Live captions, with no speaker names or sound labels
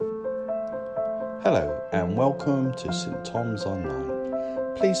Hello and welcome to St Thomas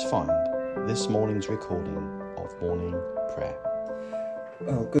Online. Please find this morning's recording of morning prayer.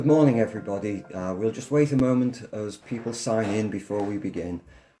 Well, good morning everybody. We'll just wait a moment as people sign in before we begin.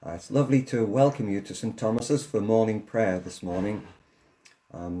 It's lovely to welcome you to St Thomas's for morning prayer this morning.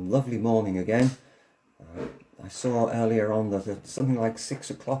 Lovely morning again. I saw earlier on that at something like 6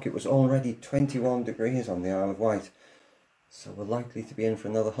 o'clock it was already 21 degrees on the Isle of Wight. So we're likely to be in for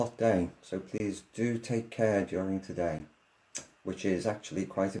another hot day. So please do take care during today, which is actually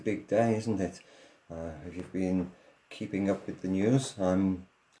quite a big day, isn't it? Have you been keeping up with the news and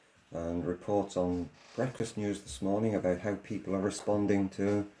reports on breakfast news this morning about how people are responding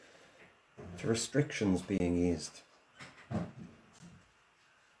to restrictions being eased?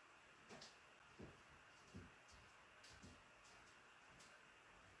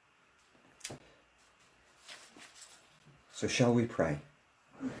 So shall we pray?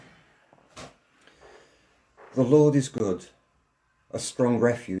 The Lord is good, a strong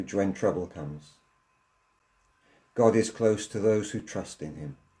refuge when trouble comes. God is close to those who trust in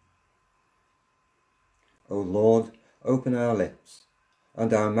him. O Lord, open our lips,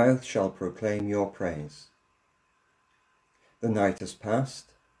 and our mouth shall proclaim your praise. The night has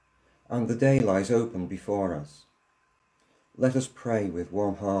passed, and the day lies open before us. Let us pray with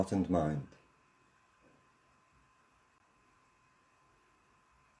one heart and mind.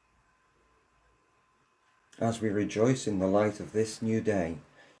 As we rejoice in the light of this new day,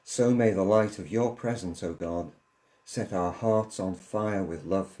 so may the light of your presence, O God, set our hearts on fire with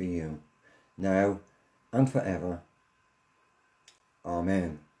love for you, now and forever.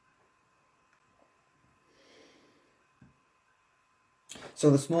 Amen.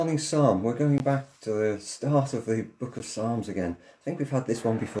 So this morning's psalm, we're going back to the start of the book of Psalms again. I think we've had this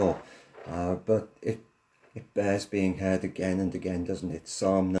one before, but it bears being heard again and again, doesn't it?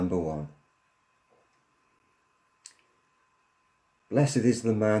 Psalm number 1. Blessed is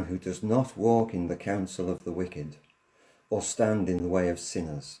the man who does not walk in the counsel of the wicked, or stand in the way of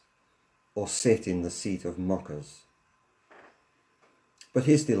sinners, or sit in the seat of mockers. But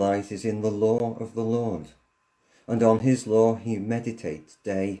his delight is in the law of the Lord, and on his law he meditates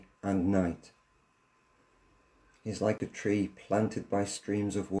day and night. He is like a tree planted by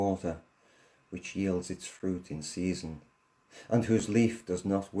streams of water, which yields its fruit in season, and whose leaf does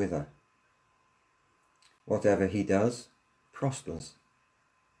not wither. Whatever he does prospers.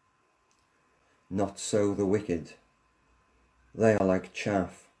 Not so the wicked. They are like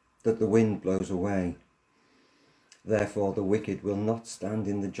chaff that the wind blows away. Therefore the wicked will not stand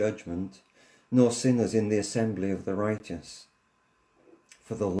in the judgment, nor sinners in the assembly of the righteous.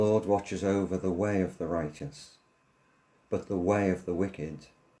 For the Lord watches over the way of the righteous, but the way of the wicked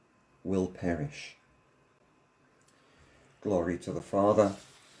will perish. Glory to the Father,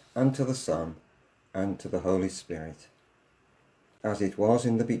 and to the Son, and to the Holy Spirit, as it was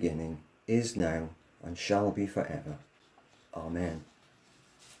in the beginning, is now, and shall be forever. Amen.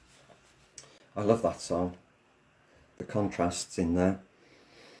 I love that song. The contrasts in there.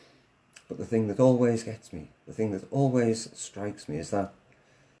 But the thing that always gets me, the thing that always strikes me is that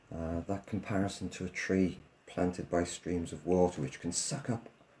comparison to a tree planted by streams of water, which can suck up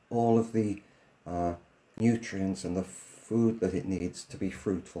all of the nutrients and the food that it needs to be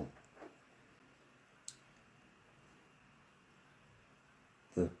fruitful.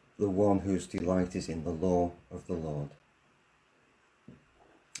 The one whose delight is in the law of the Lord.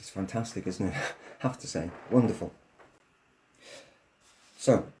 It's fantastic, isn't it? I have to say, wonderful.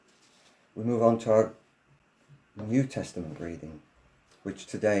 So, we move on to our New Testament reading, which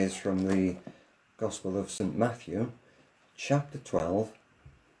today is from the Gospel of St Matthew, chapter 12,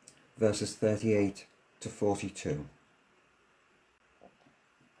 verses 38 to 42.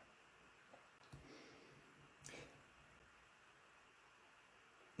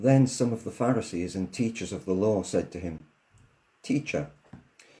 Then some of the Pharisees and teachers of the law said to him, "Teacher,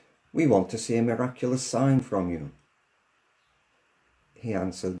 we want to see a miraculous sign from you." He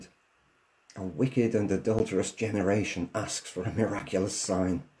answered, "A wicked and adulterous generation asks for a miraculous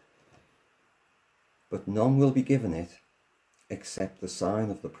sign, but none will be given it except the sign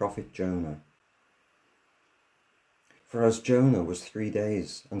of the prophet Jonah. For as Jonah was 3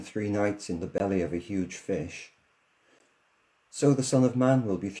 days and 3 nights in the belly of a huge fish, so the Son of Man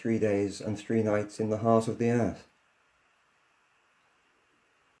will be 3 days and 3 nights in the heart of the earth.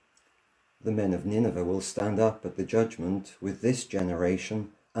 The men of Nineveh will stand up at the judgment with this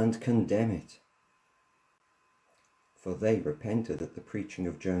generation and condemn it, for they repented at the preaching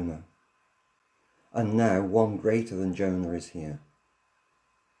of Jonah, and now one greater than Jonah is here.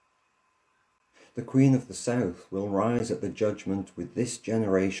 The Queen of the South will rise at the judgment with this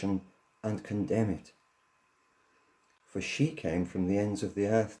generation and condemn it. For she came from the ends of the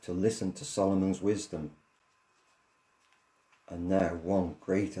earth to listen to Solomon's wisdom. And now one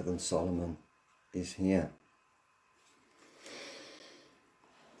greater than Solomon is here.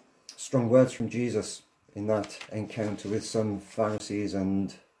 Strong words from Jesus in that encounter with some Pharisees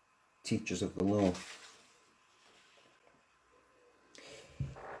and teachers of the law.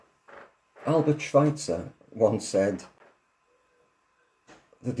 Albert Schweitzer once said,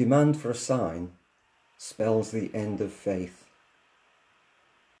 "The demand for a sign spells the end of faith."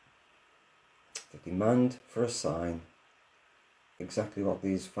 The demand for a sign, exactly what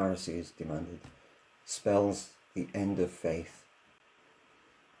these Pharisees demanded, spells the end of faith.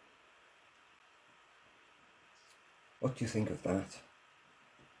 What do you think of that?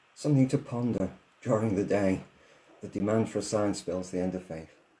 Something to ponder during the day. The demand for a sign spells the end of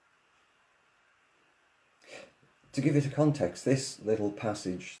faith. To give it a context, this little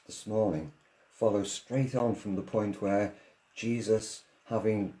passage this morning follows straight on from the point where Jesus,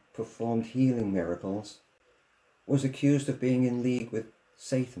 having performed healing miracles, was accused of being in league with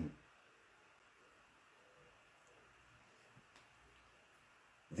Satan.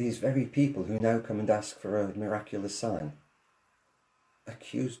 These very people who now come and ask for a miraculous sign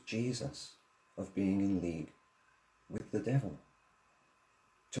accused Jesus of being in league with the devil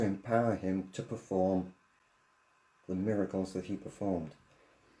to empower him to perform the miracles that he performed.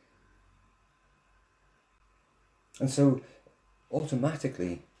 And so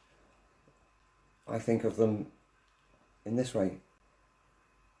automatically I think of them in this way.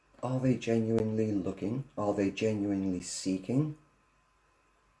 Are they genuinely looking? Are they genuinely seeking?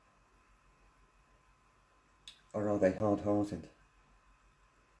 Or are they hard-hearted?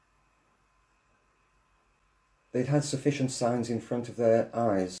 They'd had sufficient signs in front of their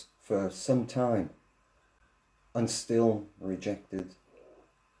eyes for some time and still rejected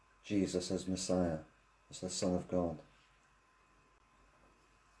Jesus as Messiah, as the Son of God.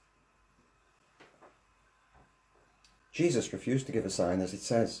 Jesus refused to give a sign, as it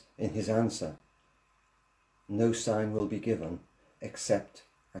says in his answer. No sign will be given except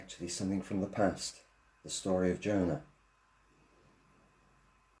actually something from the past, the story of Jonah.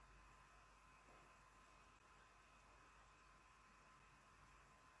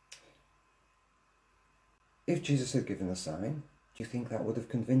 If Jesus had given a sign, do you think that would have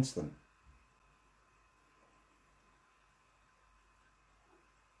convinced them?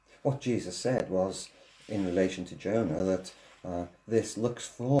 What Jesus said was, in relation to Jonah, that this looks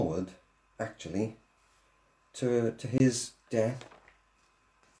forward, actually, to his death,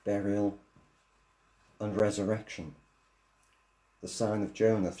 burial, and resurrection. The sign of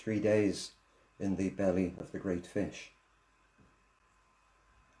Jonah, 3 days in the belly of the great fish.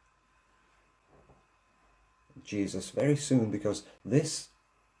 Jesus very soon, because this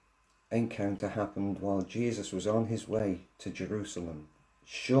encounter happened while Jesus was on his way to Jerusalem,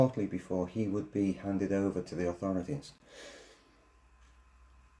 shortly before he would be handed over to the authorities.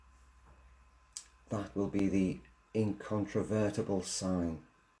 That will be the incontrovertible sign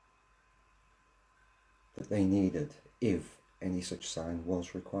that they needed, if any such sign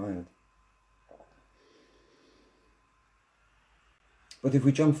was required. But if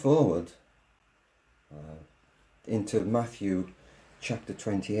we jump forward into Matthew chapter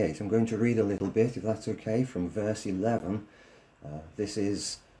 28, I'm going to read a little bit, if that's okay, from verse 11. This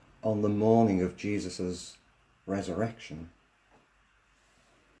is on the morning of Jesus' resurrection.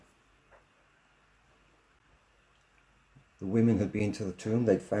 The women had been to the tomb,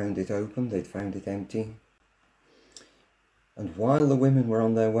 they'd found it open, they'd found it empty. And while the women were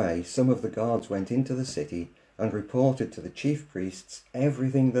on their way, some of the guards went into the city and reported to the chief priests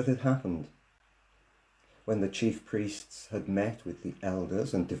everything that had happened. When the chief priests had met with the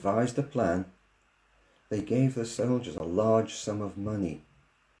elders and devised a plan, they gave the soldiers a large sum of money,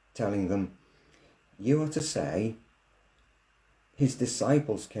 telling them, "You are to say, 'His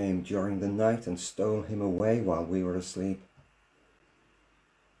disciples came during the night and stole him away while we were asleep.'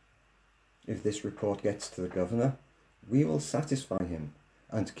 If this report gets to the governor, we will satisfy him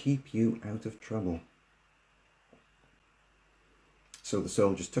and keep you out of trouble." So the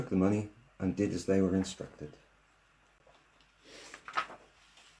soldiers took the money and did as they were instructed.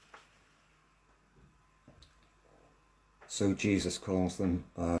 So Jesus calls them,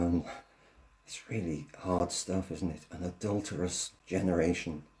 it's really hard stuff, isn't it? An adulterous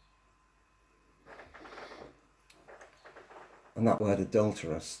generation. And that word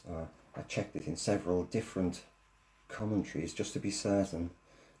adulterous, I checked it in several different commentaries just to be certain,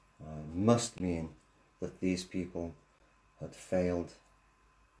 must mean that these people had failed,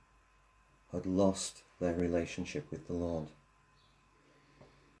 had lost their relationship with the Lord.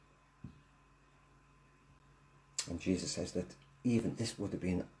 And Jesus says that even this would have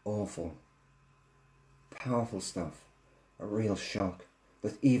been awful, powerful stuff, a real shock,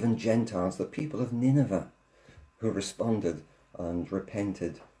 that even Gentiles, the people of Nineveh, who responded and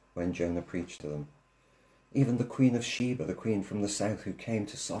repented when Jonah preached to them, even the Queen of Sheba, the queen from the south who came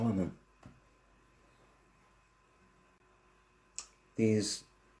to Solomon, these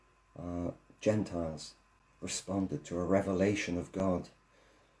Gentiles responded to a revelation of God,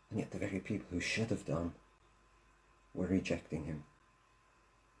 and yet the very people who should have done were rejecting him.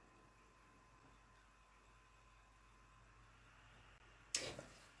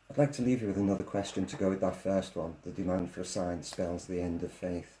 I'd like to leave you with another question to go with that first one. The demand for a sign spells the end of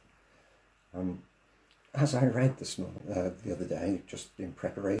faith. As I read the other day, just in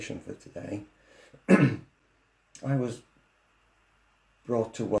preparation for today, I was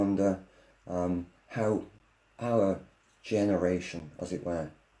brought to wonder how our generation, as it were,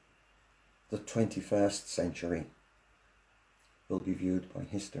 the 21st century, will be viewed by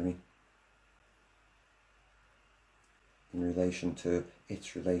history in relation to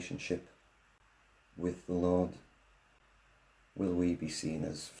its relationship with the Lord. Will we be seen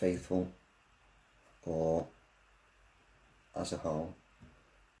as faithful, or as a whole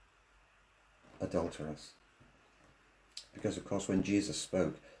adulterous? Because of course when Jesus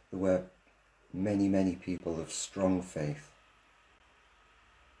spoke, there were many people of strong faith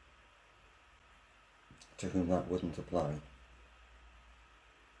to whom that wouldn't apply.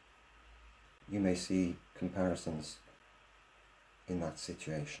 You may see comparisons in that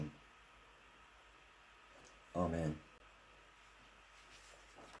situation. Amen.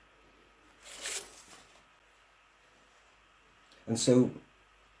 And so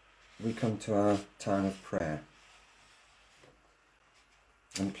we come to our time of prayer.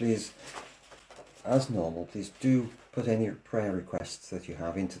 And please, as normal, please do put any prayer requests that you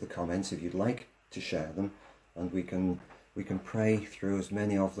have into the comments if you'd like to share them, and we can pray through as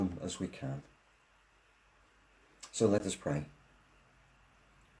many of them as we can. So let us pray.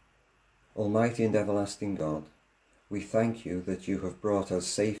 Almighty and everlasting God, we thank you that you have brought us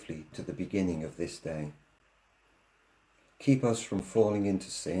safely to the beginning of this day. Keep us from falling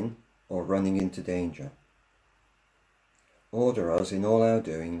into sin or running into danger. Order us in all our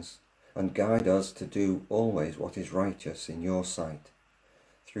doings and guide us to do always what is righteous in your sight.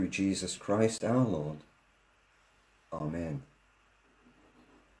 Through Jesus Christ our Lord. Amen.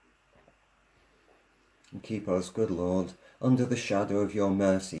 And keep us, good Lord, under the shadow of your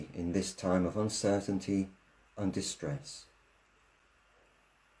mercy in this time of uncertainty and distress.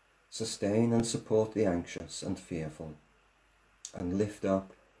 Sustain and support the anxious and fearful, and lift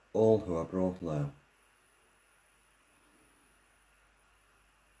up all who are brought low.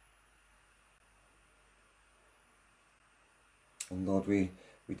 And Lord, we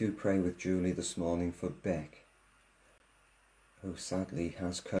do pray with Julie this morning for Beck, who sadly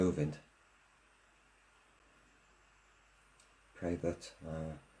has COVID. Pray that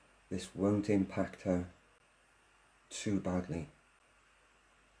this won't impact her too badly,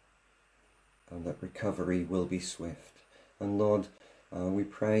 and that recovery will be swift. And Lord, we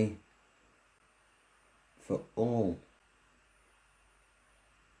pray for all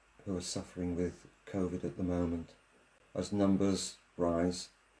who are suffering with COVID at the moment, as numbers rise.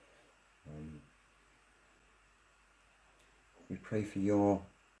 We pray for your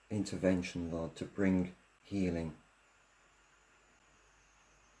intervention, Lord, to bring healing.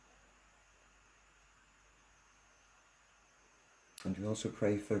 And we also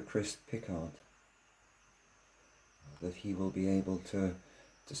pray for Chris Pickard, that he will be able to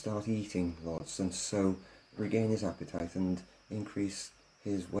start eating lots, and so regain his appetite and increase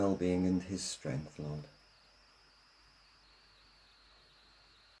his well-being and his strength, Lord.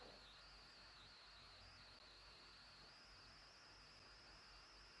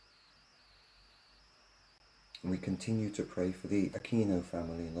 And we continue to pray for the Aquino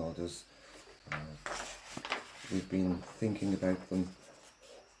family, Lord, as we've been thinking about them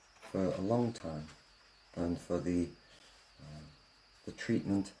for a long time, and for the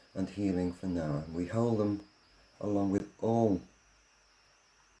treatment and healing for now. And we hold them along with all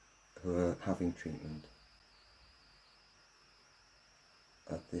who are having treatment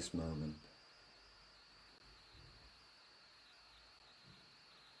at this moment.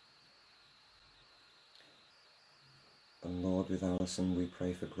 And Lord, with Alison, we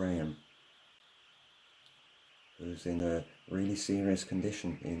pray for Graham, who's in a really serious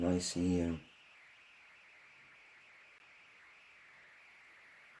condition in ICU.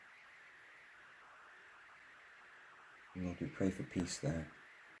 And Lord, we pray for peace there.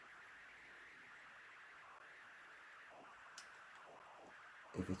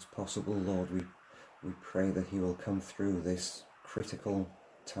 If it's possible, Lord, we we pray that he will come through this critical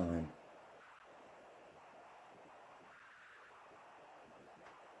time.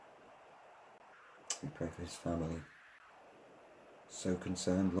 We pray for his family. So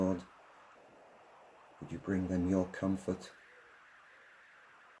concerned, Lord, would you bring them your comfort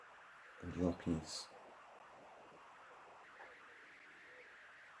and your peace.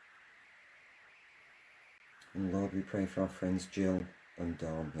 And Lord, we pray for our friends Jill and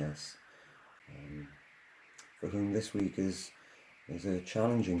Dom, yes, for whom this week is a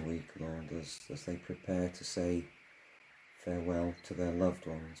challenging week, Lord, as they prepare to say farewell to their loved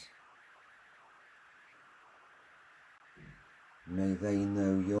ones. May they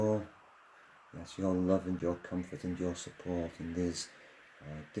know your love and your comfort and your support in these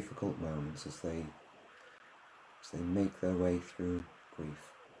difficult moments as they make their way through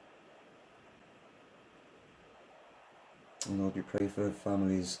grief. And Lord, we pray for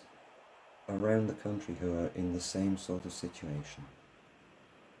families around the country who are in the same sort of situation.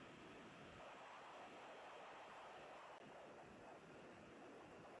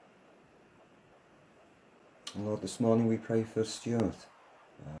 And Lord, this morning we pray for Stuart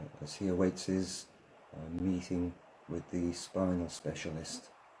as he awaits his meeting with the spinal specialist.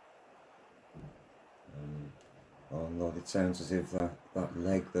 Oh Lord, it sounds as if that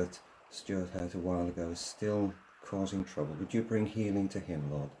leg that Stuart hurt a while ago is still causing trouble. Would you bring healing to him,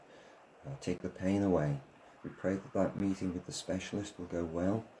 Lord? Take the pain away. We pray that meeting with the specialist will go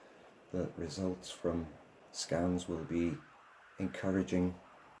well, that results from scans will be encouraging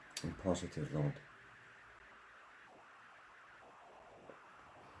and positive, Lord.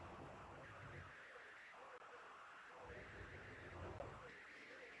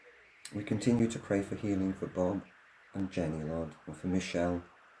 We continue to pray for healing for Bob and Jenny, Lord, and for Michelle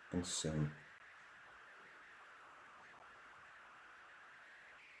and Sue.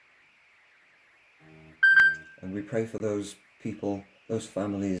 And we pray for those people, those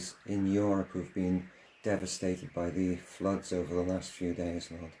families in Europe who've been devastated by the floods over the last few days,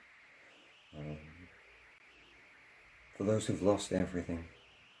 Lord. For those who've lost everything.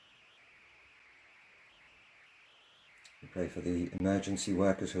 We pray for the emergency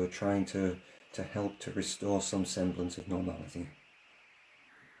workers who are trying to help to restore some semblance of normality.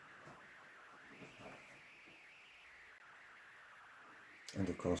 And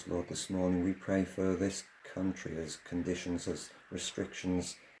of course, Lord, this morning we pray for this country as conditions, as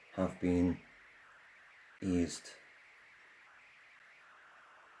restrictions have been eased.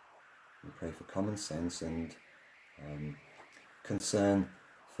 We pray for common sense and concern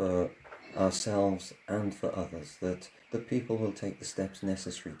for ourselves and for others, that the people will take the steps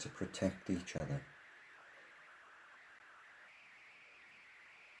necessary to protect each other.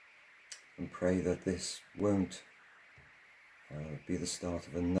 And pray that this won't be the start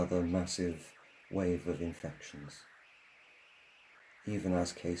of another massive wave of infections, even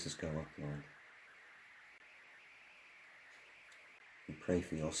as cases go up, Lord. We pray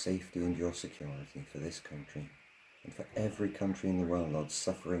for your safety and your security for this country and for every country in the world, Lord,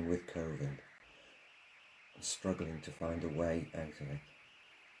 suffering with COVID and struggling to find a way out of it.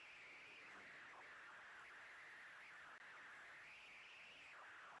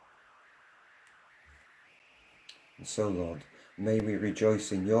 And so, Lord, may we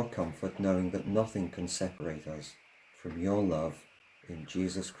rejoice in your comfort, knowing that nothing can separate us from your love in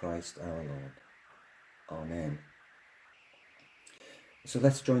Jesus Christ our Lord. Amen. So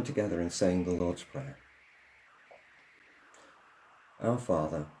let's join together in saying the Lord's Prayer. Our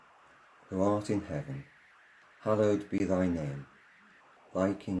Father, who art in heaven, hallowed be thy name.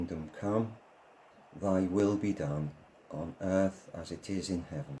 Thy kingdom come, thy will be done, on earth as it is in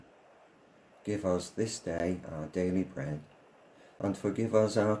heaven. Give us this day our daily bread, and forgive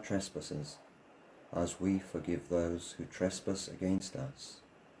us our trespasses, as we forgive those who trespass against us.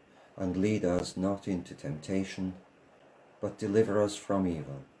 And lead us not into temptation, but deliver us from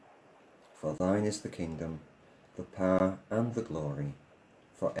evil. For thine is the kingdom, the power and the glory,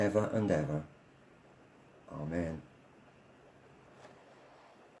 for ever and ever. Amen.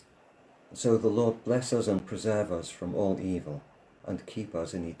 So the Lord bless us and preserve us from all evil, and keep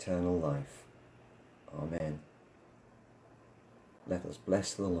us in eternal life. Amen. Let us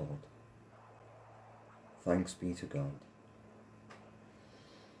bless the Lord. Thanks be to God.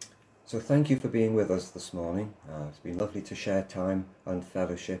 So thank you for being with us this morning. It's been lovely to share time and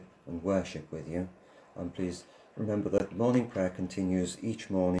fellowship and worship with you. And please remember that morning prayer continues each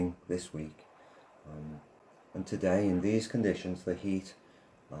morning this week. And today, in these conditions, the heat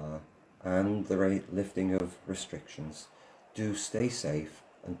and the lifting of restrictions, do stay safe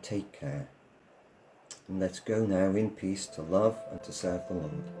and take care. And let's go now in peace to love and to serve the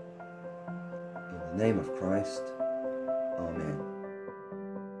Lord. In the In the name of Christ, Amen.